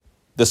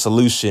The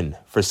solution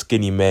for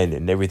skinny men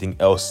and everything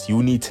else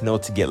you need to know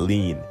to get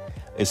lean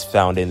is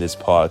found in this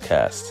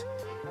podcast.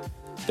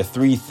 The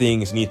 3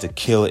 things you need to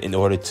kill in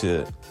order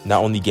to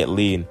not only get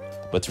lean,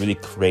 but to really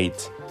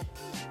create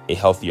a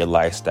healthier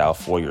lifestyle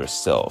for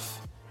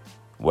yourself.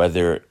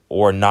 Whether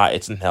or not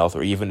it's in health,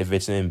 or even if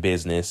it's in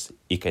business,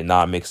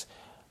 economics,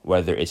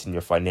 whether it's in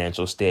your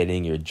financial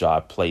standing, your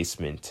job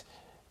placement,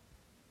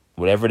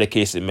 whatever the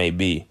case it may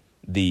be,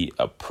 the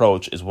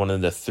approach is one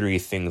of the 3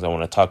 things I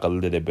want to talk a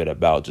little bit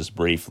about just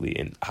briefly,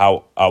 and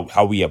how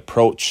we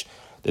approach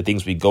the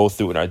things we go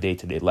through in our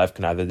day-to-day life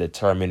can either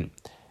determine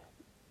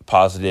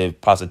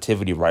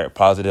positivity, right?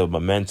 Positive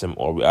momentum,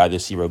 or we either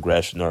see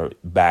regression or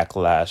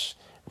backlash,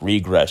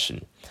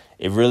 regression.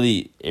 It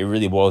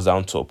really boils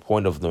down to a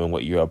point of knowing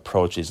what your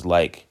approach is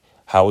like.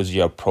 How is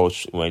your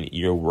approach when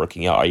you're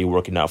working out? Are you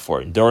working out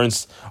for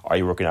endurance? Are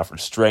you working out for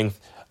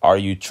strength? Are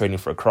you training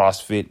for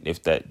CrossFit?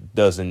 If that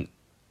doesn't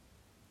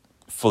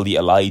fully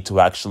allow you to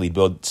actually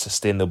build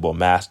sustainable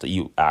mass that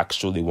you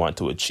actually want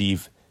to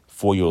achieve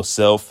for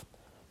yourself,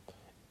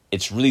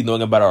 it's really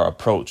knowing about our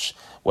approach.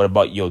 What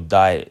about your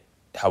diet?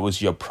 How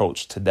is your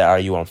approach to that? Are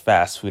you on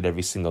fast food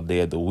every single day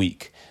of the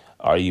week?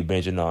 Are you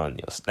binging on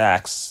your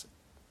snacks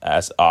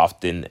as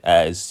often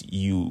as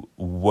you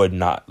would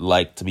not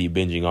like to be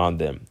binging on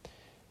them?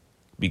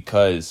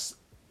 Because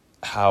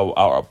how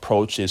our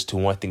approach is to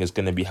one thing is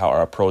going to be how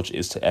our approach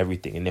is to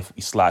everything. And if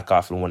we slack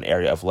off in one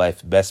area of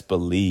life, best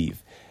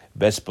believe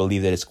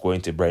that it's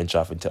going to branch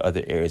off into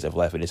other areas of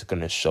life, and it's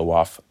going to show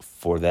off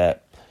for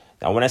that.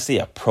 Now, when I say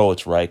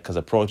approach, right, because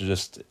approach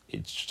is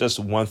just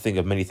one thing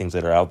of many things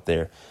that are out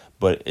there,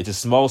 but it's a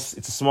small,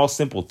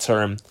 simple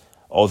term,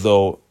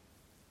 although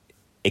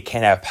it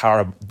can have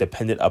power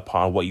dependent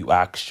upon what you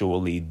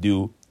actually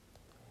do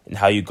and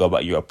how you go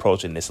about your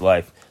approach in this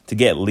life. To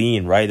get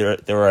lean, right,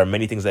 there are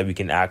many things that we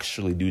can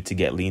actually do to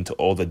get lean, to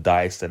all the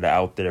diets that are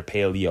out there,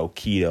 paleo,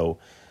 keto,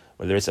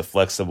 whether it's a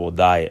flexible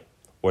diet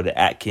or the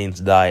Atkins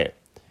diet.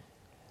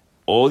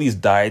 All these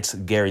diets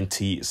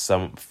guarantee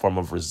some form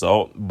of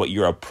result, but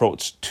your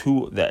approach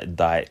to that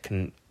diet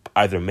can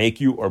either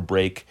make you or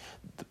break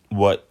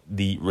what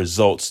the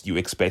results you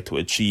expect to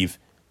achieve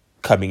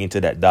coming into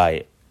that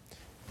diet.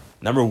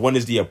 Number 1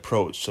 is the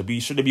approach. So be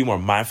sure to be more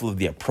mindful of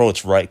the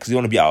approach, right? Because you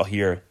want to be out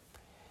here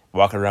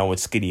walking around with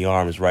skinny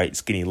arms, right?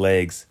 Skinny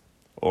legs,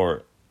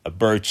 or a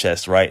bird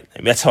chest, right? I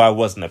mean, that's how I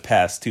was in the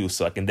past too.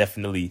 So I can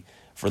definitely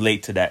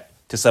relate to that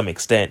to some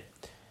extent.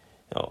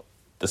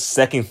 The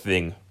second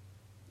thing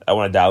I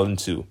want to dial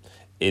into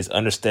is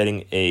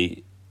understanding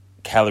a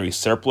calorie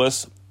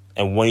surplus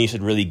and when you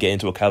should really get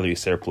into a calorie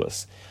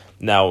surplus.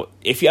 Now,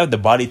 if you have the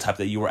body type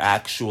that you are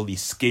actually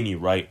skinny,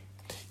 right?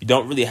 You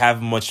don't really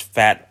have much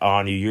fat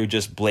on you. You're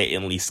just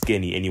blatantly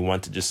skinny and you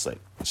want to just like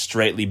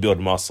straightly build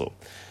muscle.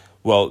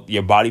 Well,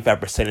 your body fat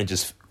percentage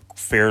is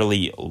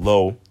fairly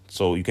low,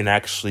 so you can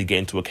actually get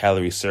into a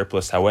calorie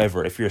surplus.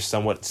 However, if you're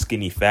somewhat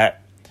skinny fat,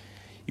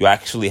 you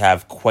actually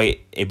have quite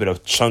a bit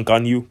of chunk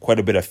on you, quite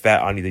a bit of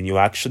fat on you, then you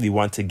actually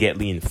want to get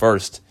lean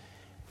first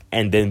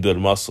and then build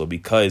muscle.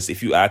 Because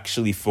if you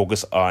actually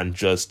focus on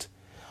just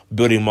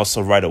building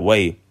muscle right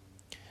away,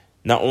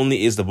 not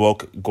only is the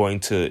bulk going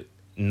to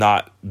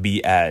not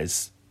be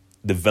as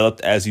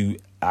developed as you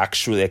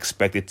actually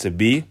expect it to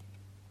be,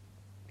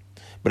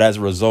 but as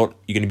a result,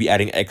 you're going to be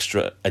adding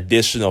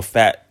additional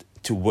fat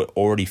to what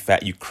already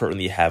fat you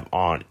currently have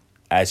on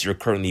as you're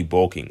currently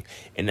bulking.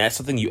 And that's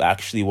something you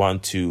actually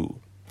want to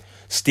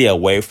stay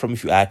away from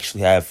if you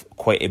actually have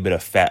quite a bit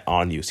of fat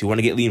on you. So you want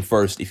to get lean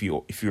first if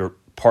you're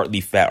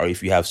partly fat, or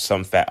if you have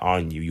some fat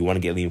on you. You want to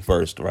get lean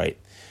first, right?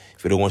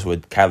 If you're going to a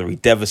calorie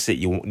deficit,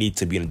 you won't need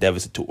to be in a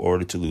deficit in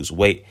order to lose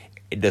weight.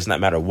 It does not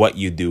matter what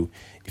you do.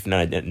 If you're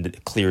not in a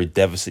clear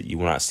deficit, you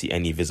will not see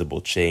any visible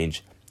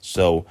change.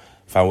 So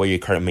find what your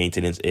current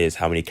maintenance is,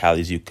 how many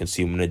calories you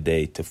consume in a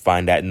day. To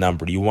find that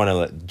number, you want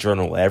to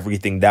journal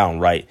everything down,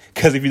 right?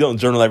 Because if you don't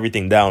journal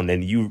everything down,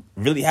 then you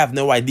really have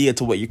no idea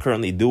to what you're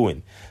currently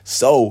doing.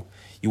 So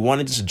you want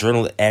to just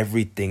journal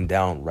everything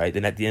down, right?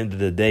 Then at the end of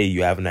the day,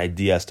 you have an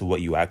idea as to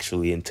what you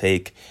actually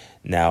intake.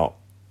 Now,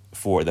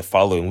 for the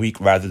following week,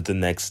 rather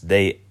than the next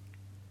day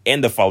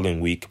and the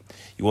following week,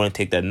 you want to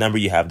take that number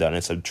you have down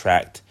and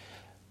subtract,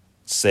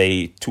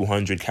 say,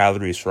 200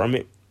 calories from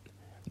it,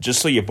 just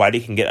so your body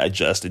can get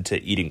adjusted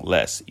to eating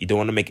less. You don't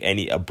want to make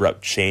any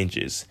abrupt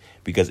changes,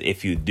 because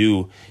if you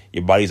do,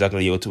 your body's not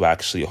going to be able to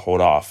actually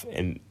hold off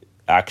and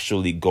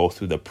actually go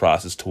through the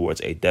process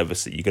towards a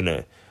deficit. You're going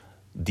to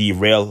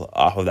derail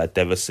off of that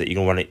deficit. You're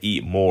going to want to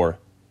eat more,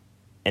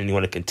 and you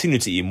want to continue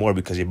to eat more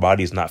because your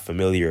body is not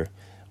familiar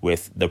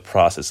with the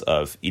process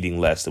of eating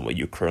less than what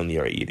you currently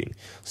are eating.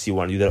 So you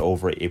want to do that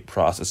over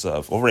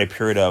a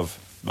period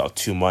of about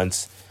 2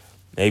 months,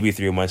 maybe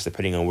 3 months,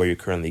 depending on where you're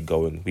currently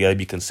going. We got to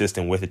be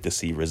consistent with it to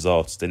see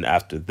results. Then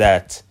after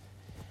that,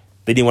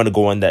 then you want to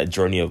go on that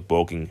journey of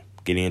bulking,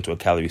 getting into a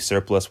calorie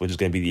surplus, which is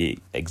going to be the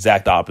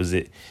exact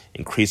opposite,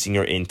 increasing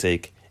your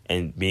intake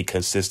and being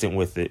consistent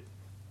with it.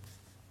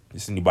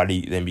 Your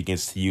body then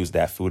begins to use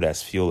that food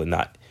as fuel and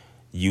not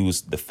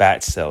use the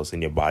fat cells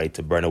in your body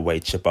to burn away,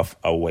 chip off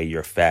away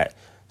your fat.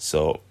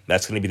 So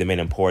that's going to be the main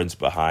importance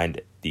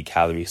behind the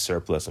calorie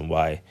surplus and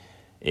why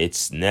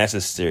it's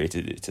necessary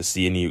to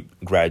see any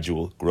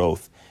gradual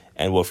growth.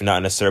 And well, if you're not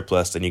in a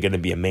surplus, then you're going to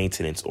be in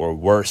maintenance, or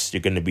worse,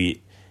 you're going to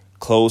be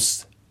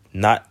close,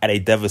 not at a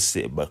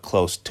deficit, but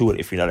close to it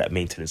if you're not at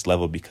maintenance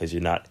level, because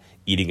you're not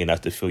eating enough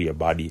to fill your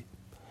body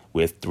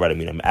with the right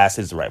amino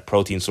acids, the right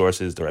protein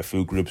sources, the right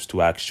food groups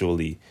to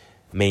actually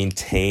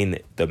maintain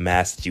the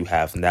mass that you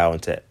have now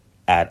and to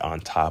add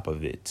on top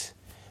of it,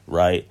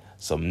 right?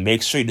 So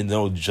make sure you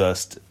know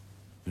just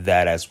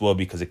that as well,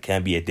 because it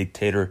can be a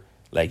dictator.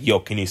 Like, yo,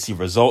 can you see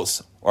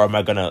results, or am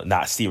I gonna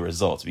not see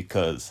results?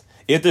 Because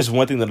if there's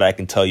one thing that I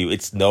can tell you,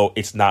 it's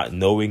not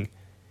knowing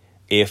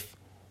if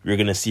you're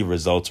gonna see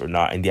results or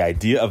not. And the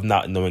idea of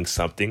not knowing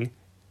something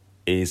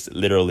is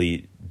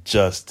literally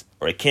just,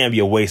 or it can be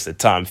a waste of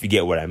time, if you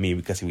get what I mean.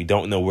 Because if you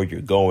don't know where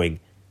you're going,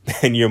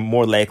 then you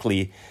might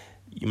likely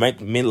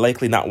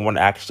not want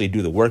to actually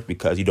do the work,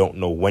 because you don't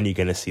know when you're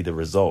gonna see the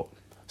result.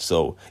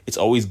 So it's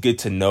always good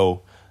to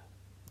know,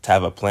 to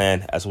have a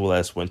plan, as well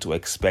as when to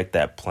expect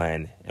that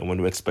plan and when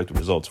to expect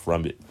results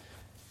from it.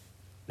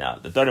 Now,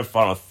 the third and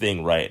final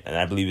thing, right, and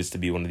I believe it's to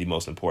be one of the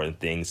most important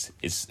things,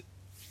 is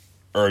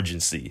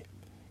urgency.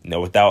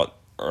 Without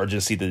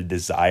urgency, the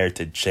desire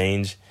to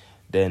change,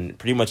 then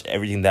pretty much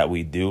everything that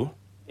we do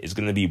is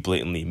going to be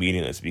blatantly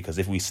meaningless. Because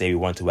if we say we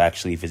want to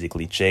actually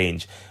physically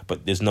change,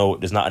 but there's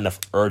not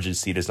enough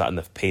urgency, there's not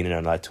enough pain in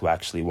our life to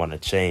actually want to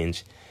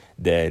change,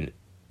 then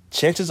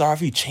chances are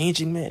of you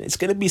changing, man, it's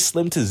going to be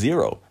slim to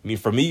zero. I mean,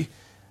 for me,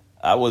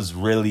 I don't want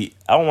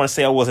to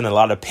say I wasn't in a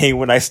lot of pain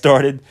when I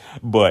started,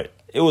 but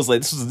it was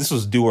like, this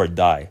was do or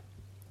die.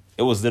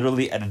 It was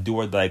literally at a do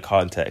or die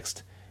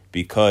context,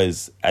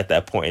 because at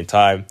that point in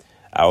time,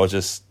 I was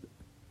just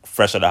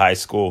fresh out of high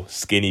school,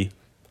 skinny.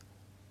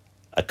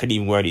 I couldn't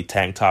even wear any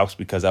tank tops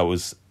because I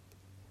was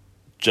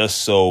just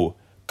so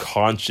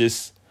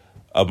conscious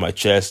of my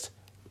chest,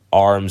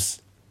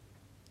 arms,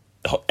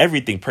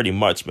 everything pretty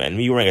much, man.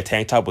 Me wearing a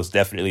tank top was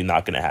definitely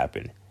not going to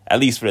happen. At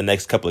least for the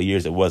next couple of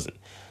years, it wasn't.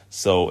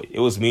 So it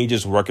was me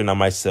just working on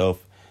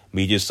myself,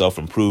 me just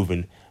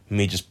self-improving,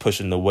 me just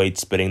pushing the weight,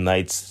 spending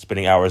nights,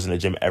 spending hours in the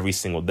gym every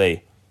single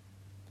day.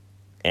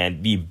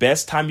 And the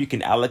best time you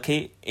can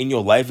allocate in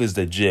your life is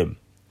the gym.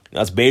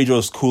 As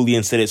Bedros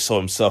Keuilian said it so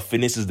himself,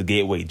 fitness is the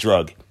gateway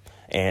drug.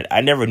 And I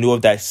never knew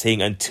of that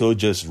saying until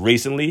just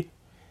recently.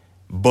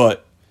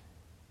 But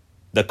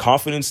the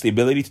confidence, the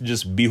ability to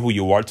just be who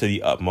you are to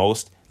the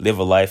utmost, live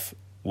a life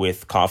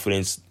with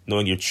confidence,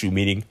 knowing your true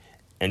meaning,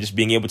 and just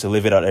being able to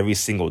live it out every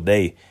single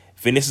day.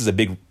 Fitness is a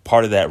big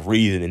part of that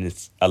reason, and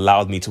it's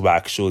allowed me to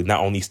actually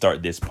not only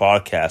start this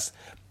podcast,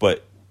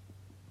 but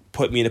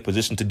put me in a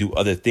position to do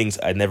other things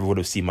I never would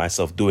have seen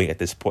myself doing at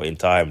this point in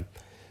time.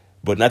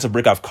 But not to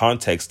break off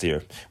context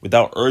here,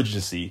 without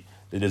urgency,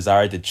 the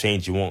desire to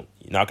change, you're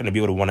not going to be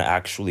able to want to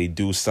actually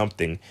do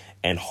something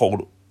and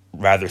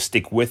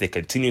stick with it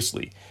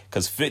continuously.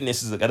 Because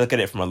fitness is, I look at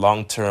it from a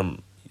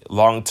long-term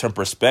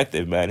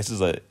perspective, man. This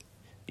is a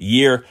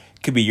year,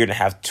 could be a year and a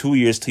half, 2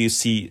 years till you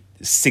see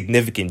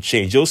significant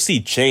change. You'll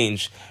see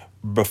change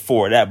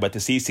before that, but to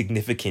see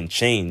significant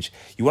change,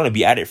 you want to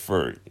be at it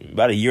for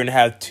about a year and a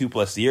half,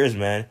 2+ years,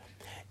 man.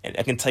 And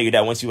I can tell you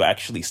that once you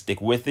actually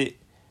stick with it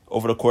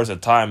over the course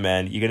of time,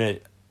 man, you're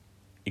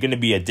gonna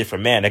be a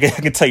different man. I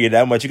can tell you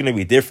that much. You're gonna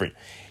be different.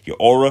 Your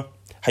aura,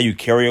 how you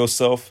carry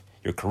yourself,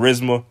 your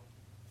charisma,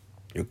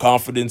 your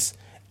confidence,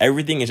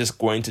 everything is just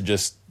going to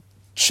just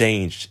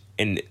change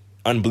in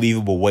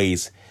unbelievable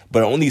ways.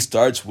 But it only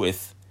starts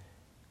with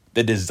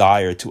the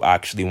desire to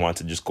actually want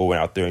to just go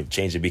out there and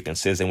change and be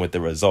consistent with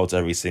the results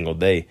every single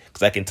day.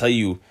 Because I can tell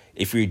you,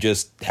 if you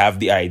just have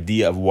the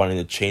idea of wanting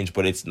to change,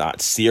 but it's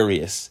not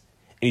serious,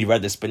 and you'd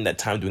rather spend that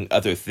time doing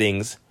other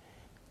things,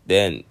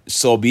 then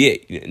so be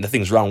it.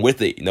 Nothing's wrong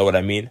with it. You know what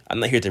I mean? I'm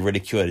not here to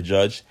ridicule or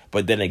judge.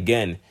 But then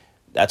again,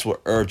 that's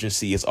what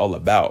urgency is all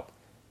about.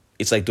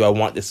 It's like, do I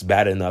want this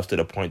bad enough to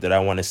the point that I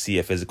want to see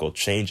a physical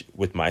change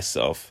with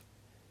myself?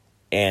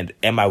 And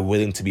am I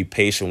willing to be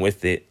patient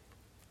with it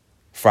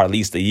for at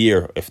least a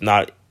year, if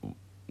not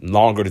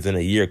longer than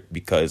a year?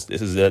 Because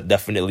this is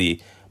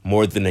definitely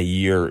more than a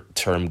year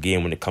term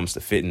game when it comes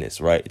to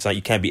fitness, right? It's not,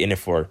 you can't be in it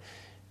for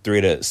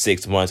 3 to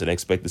 6 months and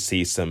expect to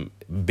see some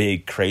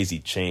big, crazy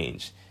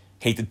change.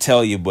 Hate to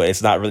tell you, but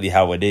it's not really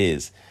how it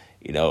is.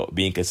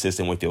 Being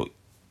consistent with your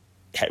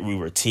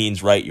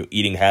routines, right? Your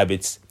eating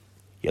habits,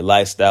 your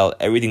lifestyle,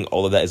 everything,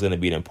 all of that is going to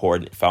be an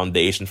important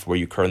foundation for where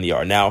you currently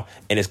are now.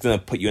 And it's going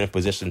to put you in a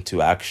position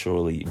to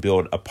actually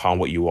build upon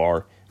where you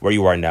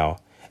are now,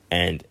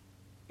 and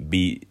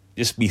be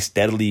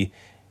steadily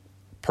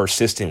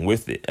persistent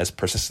with it, as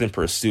persistent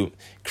pursuit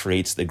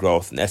creates the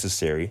growth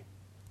necessary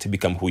to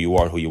become who you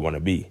are and who you want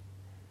to be.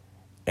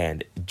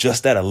 And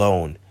just that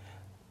alone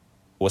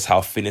was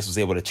how fitness was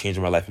able to change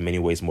my life in many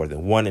ways more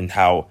than one, and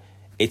how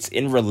it's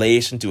in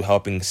relation to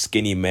helping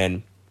skinny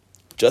men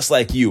just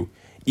like you,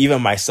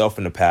 even myself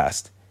in the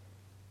past,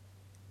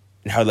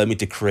 and how it led me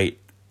to create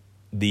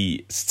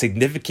the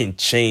significant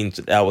change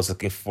that I was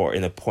looking for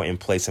in a point and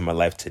place in my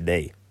life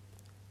today.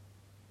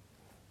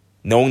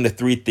 Knowing the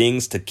 3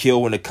 things to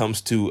kill when it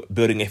comes to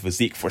building a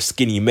physique for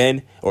skinny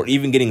men or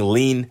even getting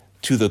lean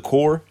to the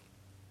core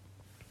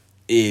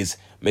is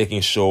making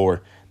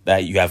sure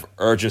that you have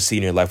urgency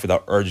in your life.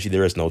 Without urgency,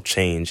 there is no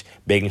change.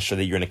 Making sure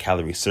that you're in a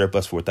calorie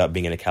surplus. Without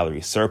being in a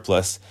calorie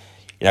surplus,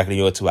 you're not going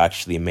to be able to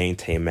actually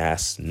maintain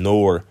mass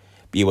nor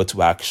be able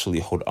to actually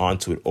hold on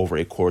to it over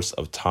a course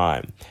of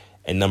time.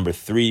 And number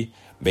 3,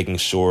 making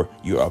sure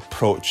your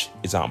approach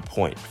is on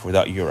point.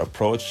 Without your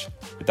approach,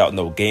 without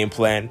no game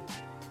plan,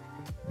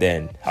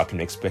 then how can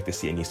you expect to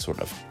see any sort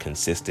of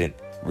consistent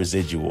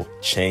residual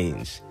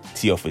change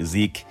to your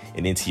physique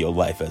and into your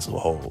life as a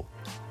whole?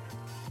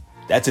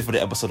 That's it for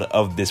the episode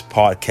of this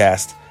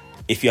podcast.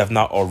 If you have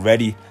not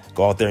already,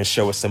 go out there and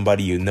share with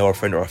somebody you know, a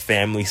friend or a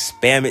family.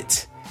 Spam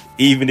it.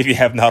 Even if you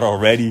have not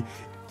already,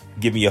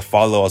 give me a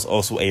follow as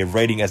also a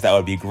rating, as that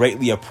would be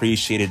greatly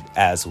appreciated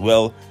as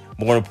well.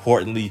 More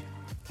importantly,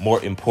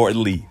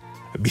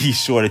 be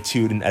sure to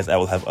tune in, as I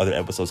will have other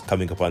episodes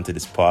coming up onto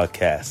this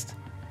podcast.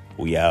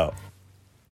 We out.